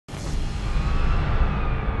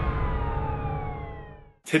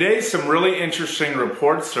Today, some really interesting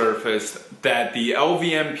reports surfaced that the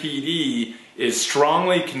LVMPD is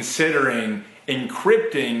strongly considering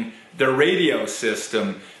encrypting their radio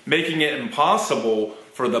system, making it impossible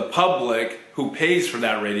for the public, who pays for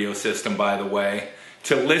that radio system, by the way,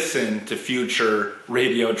 to listen to future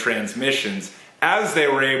radio transmissions, as they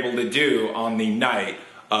were able to do on the night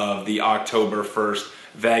of the October 1st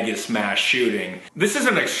Vegas mass shooting. This is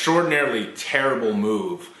an extraordinarily terrible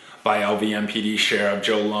move by LVMPD Sheriff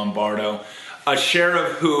Joe Lombardo, a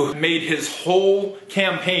sheriff who made his whole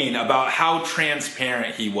campaign about how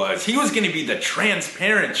transparent he was. He was going to be the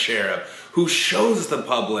transparent sheriff who shows the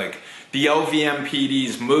public the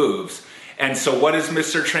LVMPD's moves. And so what is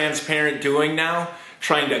Mr. Transparent doing now?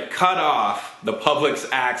 Trying to cut off the public's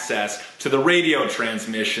access to the radio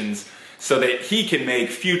transmissions so that he can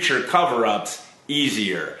make future cover-ups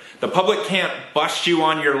easier. The public can't bust you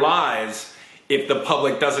on your lies if the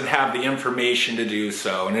public doesn't have the information to do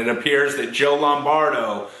so. And it appears that Joe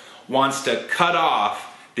Lombardo wants to cut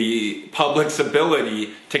off the public's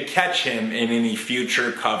ability to catch him in any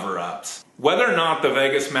future cover-ups. Whether or not the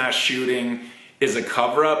Vegas mass shooting is a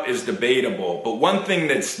cover-up is debatable, but one thing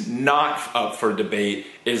that's not up for debate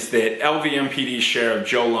is that LVMPD Sheriff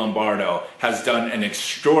Joe Lombardo has done an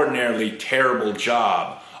extraordinarily terrible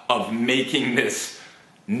job of making this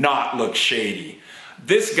not look shady.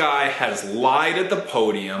 This guy has lied at the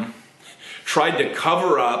podium, tried to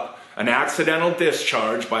cover up an accidental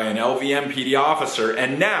discharge by an LVMPD officer,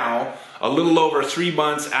 and now, a little over 3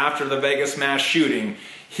 months after the Vegas mass shooting,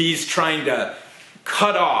 he's trying to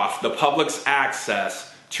cut off the public's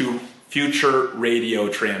access to future radio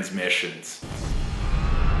transmissions.